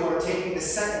those of you who are taking the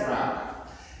second round,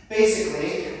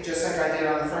 basically, just like I did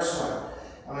on the first one,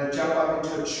 I'm going to jump up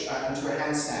into a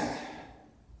handstand.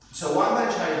 So what I'm going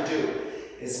to try to do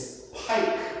is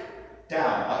pike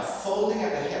down by folding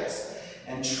at the hips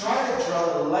and try to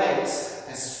draw the legs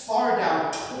as far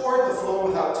down toward the floor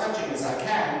without touching as I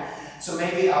can. So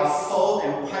maybe I'll fold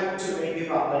and pike to maybe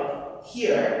about like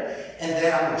here, and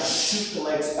then I'm going to shoot the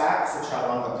legs back for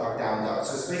chaturanga dog, down dog.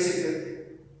 So it's basically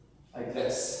like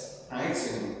this, right?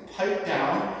 So you can pike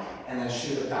down and then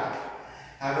shoot it back.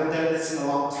 I haven't done this in a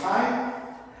long time,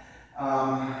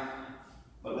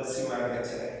 but let's see where I get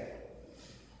today.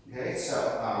 Okay, so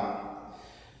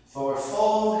forward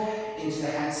fold into the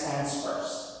handstands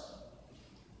first.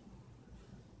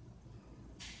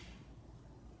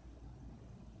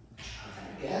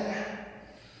 Again.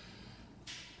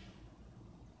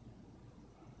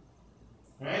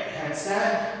 Alright,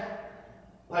 handstand,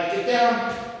 pike it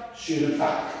down, shoot it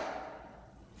back.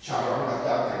 Chaturanga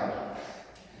down, down.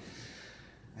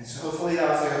 And so hopefully that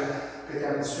was a good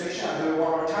demonstration. I'll do it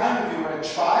one more time. If you want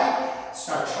to try,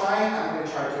 start trying. I'm going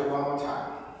to try to do it one more time.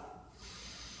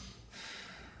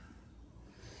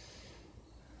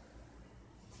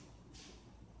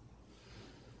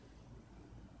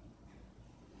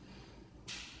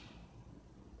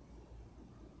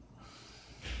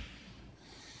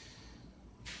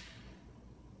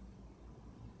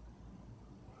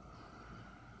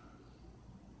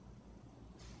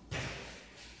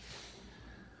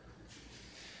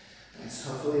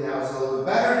 So hopefully that was a little bit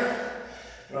better,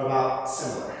 or about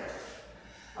similar.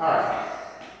 Alright.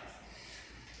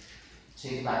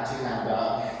 Take it back to down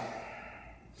dog.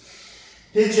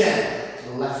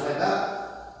 Pigeon. Left leg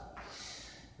up.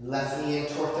 Left knee in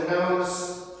toward the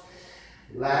nose.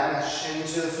 Land that shin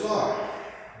to the floor.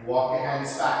 Walk your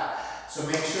hands back. So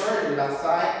make sure your left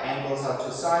thigh angles out to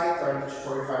the side, 30 to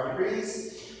 45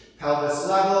 degrees. Pelvis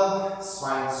level,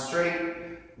 spine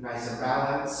straight, nice and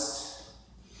balanced.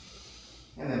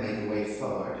 And then make your way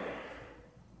forward.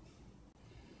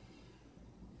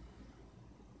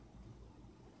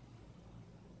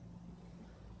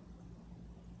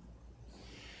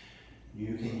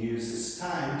 You can use this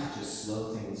time to just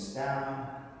slow things down.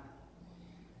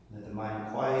 Let the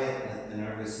mind quiet, let the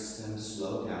nervous system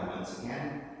slow down once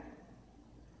again.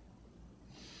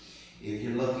 If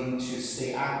you're looking to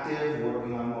stay active,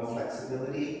 working on more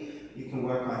flexibility, you can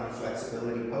work on your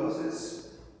flexibility poses.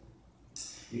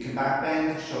 You can back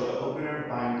bend, shoulder opener,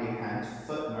 binding hand to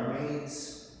foot,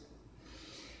 mermaids,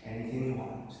 anything you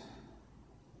want.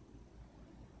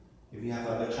 If you have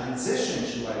other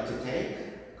transitions you'd like to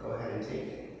take, go ahead and take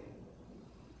it.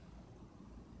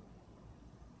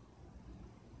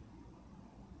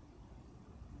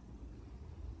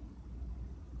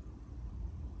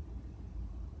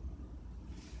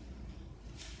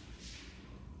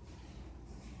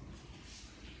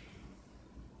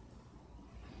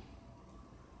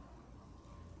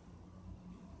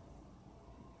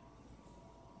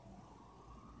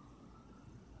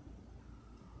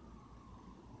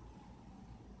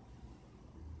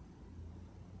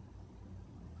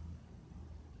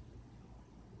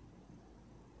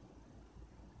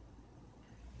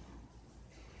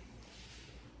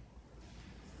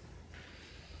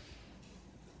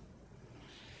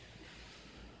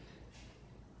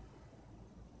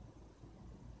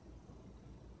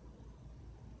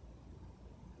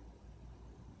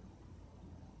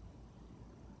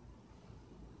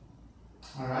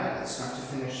 Alright, let's start to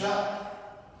finish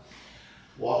up.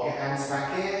 Walk your hands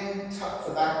back in, tuck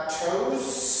the back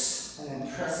toes, and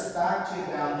then press it back to your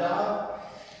down dog.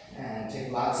 And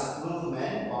take lots of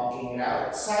movement, walking it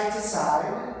out side to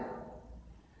side.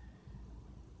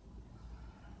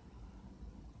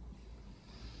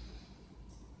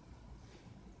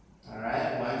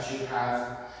 Alright, once you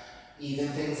have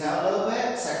evened things out a little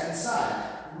bit, second side.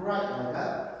 Right leg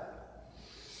up.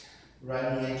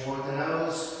 Right knee in toward the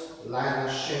nose. Land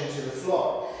the shin to the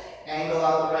floor. Angle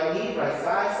out the right knee, right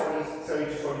thigh, 30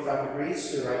 to 45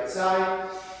 degrees to the right side.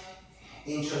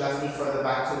 Inch your left knee further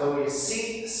back to lower your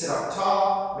seat. Sit up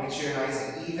tall. Make sure you're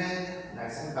nice and even,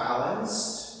 nice and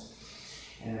balanced.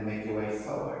 And then make your way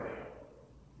forward.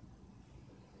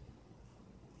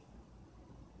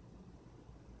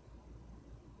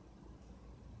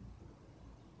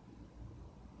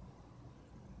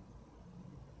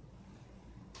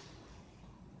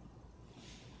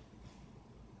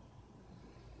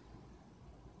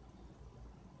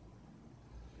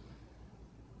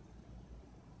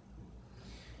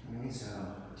 Alright, so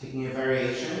taking your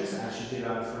variations as you did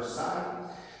on the first side.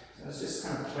 So I was just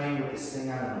kind of playing with this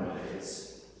thing. I don't know what it is.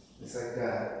 It's like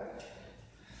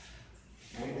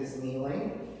right, this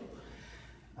kneeling.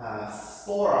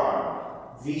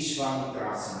 Forearm,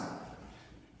 Vishwamitrasana.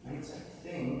 Right, so I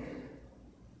think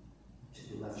to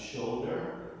the left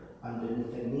shoulder,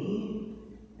 underneath the knee,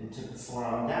 and took the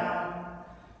forearm down.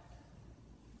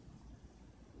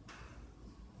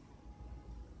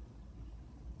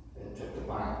 Then took the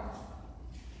bind.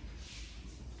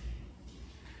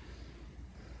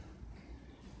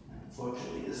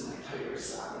 Unfortunately, this is my tighter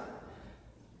side.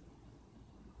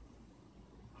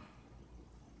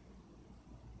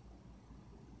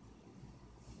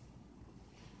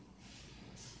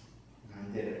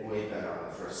 I did it way better on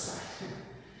the first side.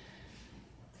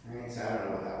 Alright, so I don't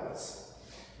know what that was.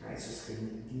 Alright, so it's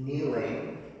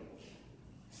kneeling,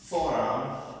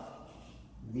 forearm,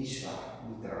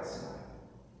 Vishwamitrasana.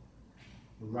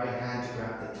 Right hand to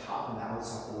grab the top and the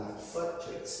outside of the left foot to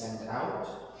extend out.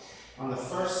 On the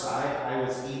first side, I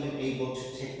was even able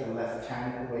to take the left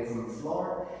hand away from the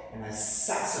floor and I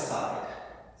sassified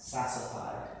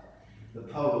the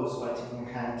pose by taking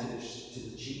a hand to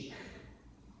the cheek.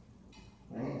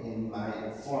 Right? In my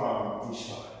forearm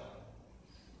Vishwa.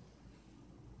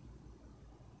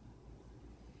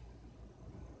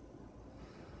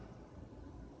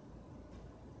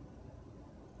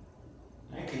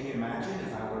 Right? Can you imagine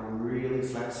if I were really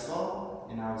flexible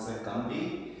and I was like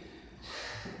Gandhi?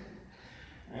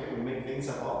 Right? We make things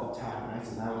up all the time, right?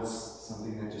 So that was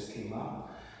something that just came up.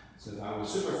 So if I was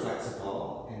super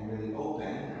flexible and really open,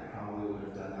 I probably would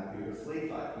have done that beautifully,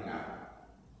 but you know,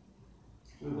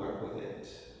 we work with it.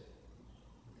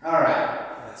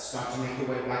 Alright, let's start to make your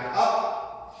way back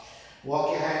up.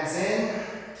 Walk your hands in,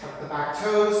 tuck the back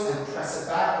toes, and press it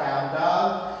back, down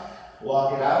dog.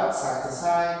 Walk it out, side to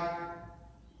side.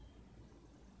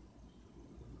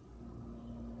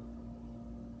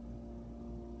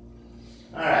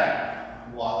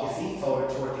 Alright, walk your feet forward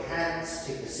toward your hands,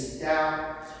 take the seat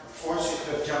down. Of course, you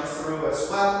could have jumped through as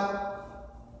well.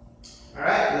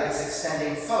 Alright, legs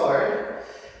extending forward,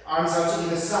 arms out to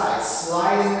either side.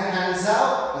 Sliding the hands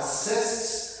out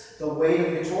assists the weight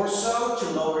of your torso to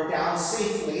lower down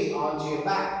safely onto your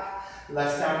back.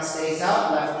 Left arm stays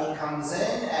out, left knee comes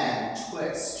in, and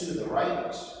twist to the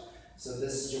right. So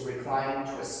this is your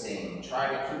reclining twisting. Try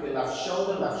to keep your left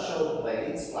shoulder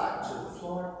blades flat to the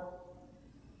floor.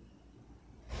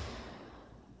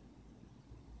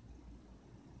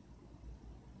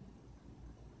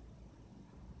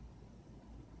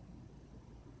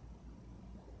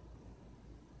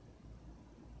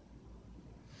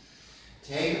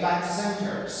 Take it back to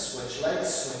center. Switch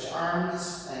legs, switch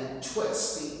arms, and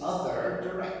twist the other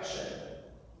direction.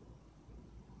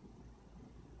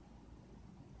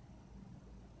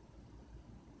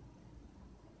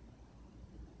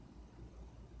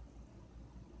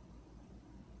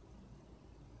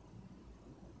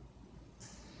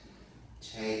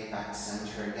 Take it back to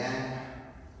center again.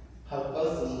 Hug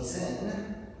both knees in.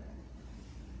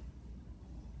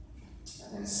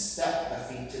 And then step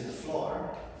the feet to the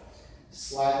floor.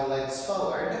 Slide the legs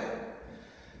forward.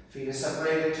 Feet are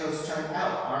separated, toes turned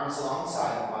out, arms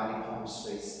alongside, body palms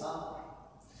face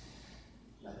up.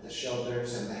 Let the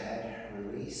shoulders and the head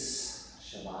release.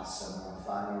 Shavasana,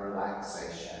 final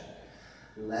relaxation.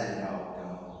 Let it all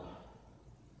go.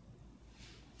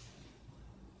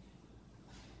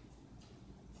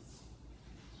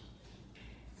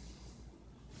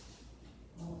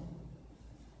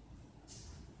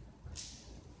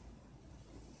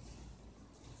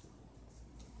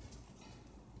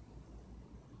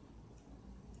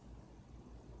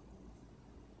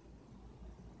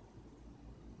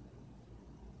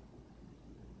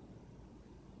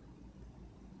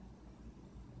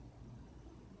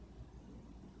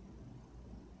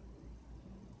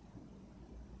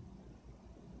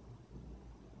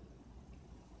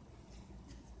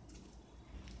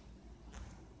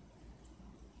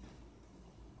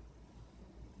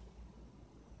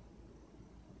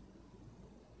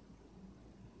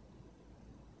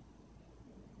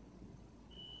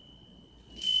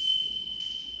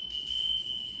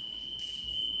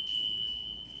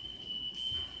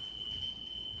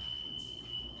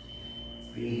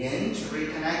 Begin to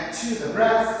reconnect to the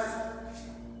breath.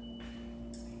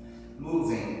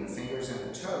 Moving the fingers and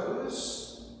the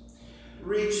toes.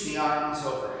 Reach the arms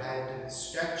overhead,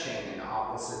 stretching in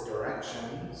opposite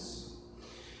directions.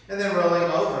 And then rolling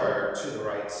over to the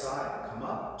right side. Come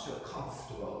up to a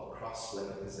comfortable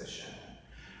cross-legged position.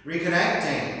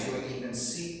 Reconnecting to an even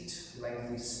seat,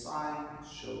 lengthy spine,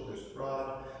 shoulders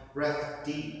broad, breath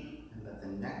deep, and let the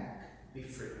neck be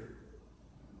free.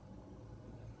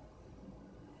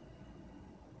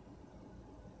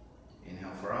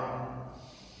 Inhale for Om.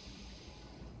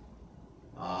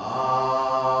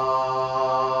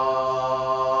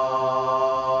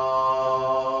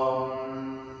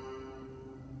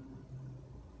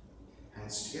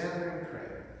 Hands together in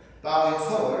prayer. Bowing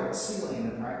forward, sealing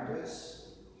the practice.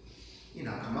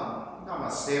 Come up.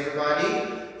 Namaste,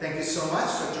 everybody. Thank you so much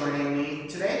for joining me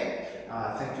today.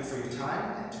 Thank you for your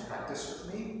time and to practice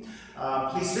with me.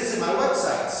 Please visit my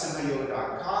website,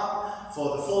 simhayoga.com,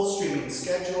 for the full streaming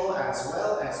schedule as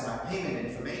well as my payment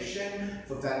information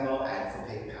for Venmo and for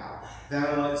PayPal.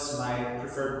 Venmo is my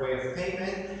preferred way of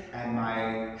payment, and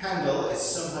my handle is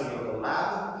Simha Yoga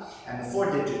Lab, and the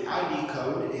 4-digit ID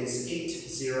code is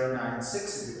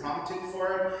 8096 if you're prompted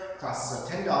for it.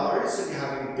 Classes are $10. If you're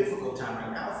having a difficult time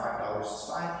right now, $5 is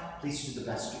fine. Please do the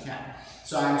best you can.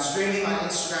 So I'm streaming on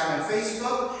Instagram and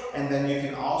Facebook, and then you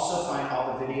can also find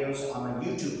all the videos on my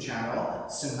YouTube channel,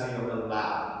 Simha Yoga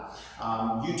Lab.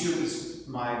 YouTube is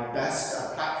my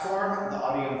best platform. The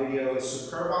audio and video is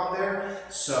superb on there.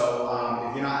 So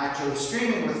if you're not actually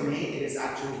streaming with me, it is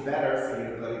actually better for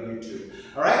you to go to YouTube.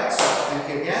 All right, so thank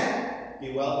you again.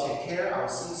 Be well, take care. I will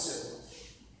see you soon.